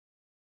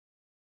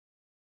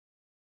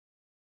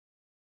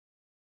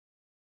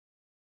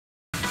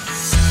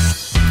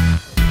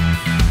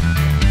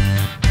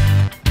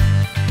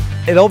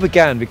It all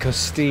began because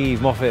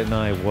Steve Moffat and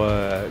I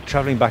were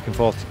travelling back and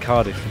forth to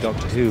Cardiff for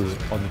Doctor Who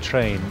on the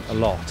train a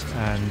lot,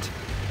 and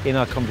in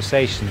our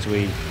conversations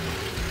we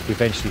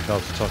eventually fell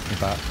to talking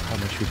about how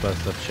much we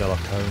both loved Sherlock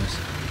Holmes.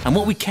 And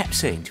what we kept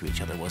saying to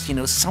each other was, you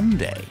know,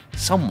 someday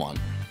someone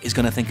is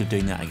going to think of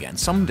doing that again.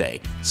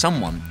 Someday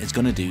someone is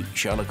going to do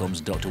Sherlock Holmes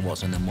and Dr.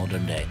 Watson in the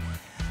modern day.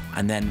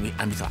 And then we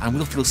thought, and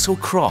we'll feel so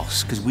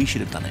cross because we should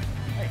have done it.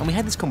 And we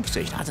had this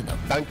conversation, I don't know,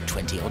 about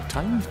 20 odd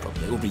times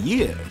probably, over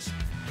years.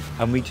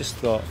 And we just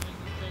thought,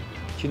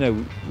 you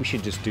know, we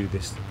should just do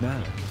this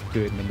now,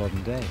 do it in the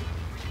modern day.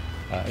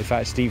 In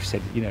fact, Steve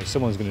said, you know,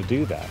 someone's going to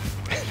do that.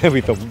 And we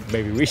thought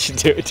maybe we should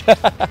do it.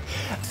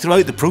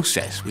 Throughout the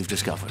process, we've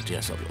discovered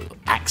sort of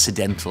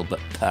accidental but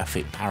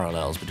perfect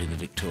parallels between the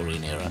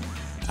Victorian era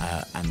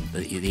and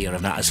the era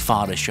of now, as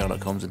far as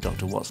Sherlock Holmes and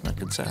Dr. Watson are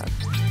concerned.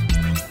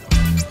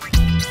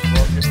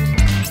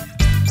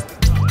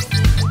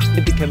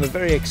 It became a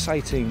very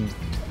exciting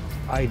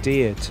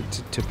idea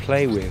to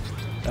play with,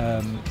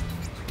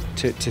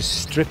 to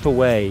strip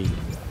away,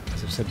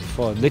 as I've said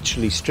before,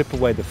 literally strip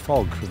away the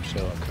fog from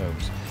Sherlock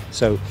Holmes.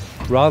 So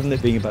rather than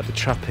it being about the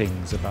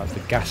trappings, about the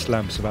gas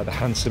lamps, about the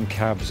hansom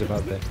cabs,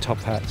 about the top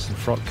hats and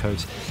frock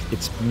coats,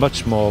 it's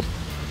much more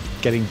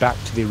getting back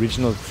to the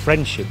original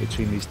friendship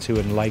between these two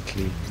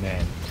unlikely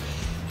men,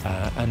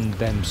 and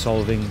them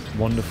solving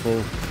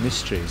wonderful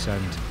mysteries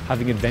and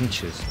having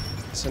adventures.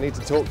 So I need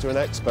to talk to an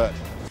expert.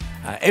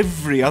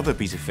 Every other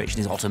piece of fiction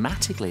is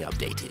automatically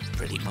updated,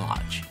 pretty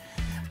much.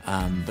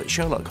 But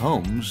Sherlock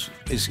Holmes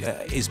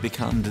is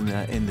become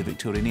in the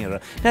Victorian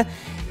era. Now,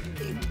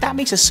 that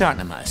makes a certain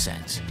amount of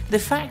sense. The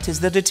fact is,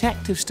 the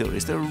detective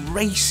stories, the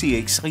racy,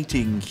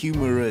 exciting,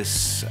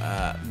 humorous,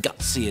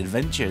 gutsy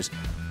adventures,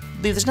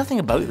 there's nothing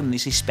about them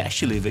that's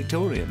especially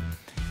Victorian.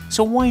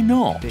 So why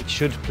not? It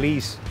should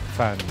please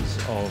fans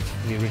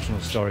of the original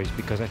stories,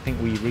 because I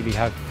think we really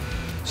have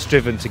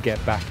striven to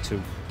get back to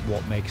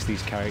what makes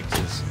these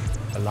characters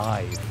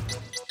alive.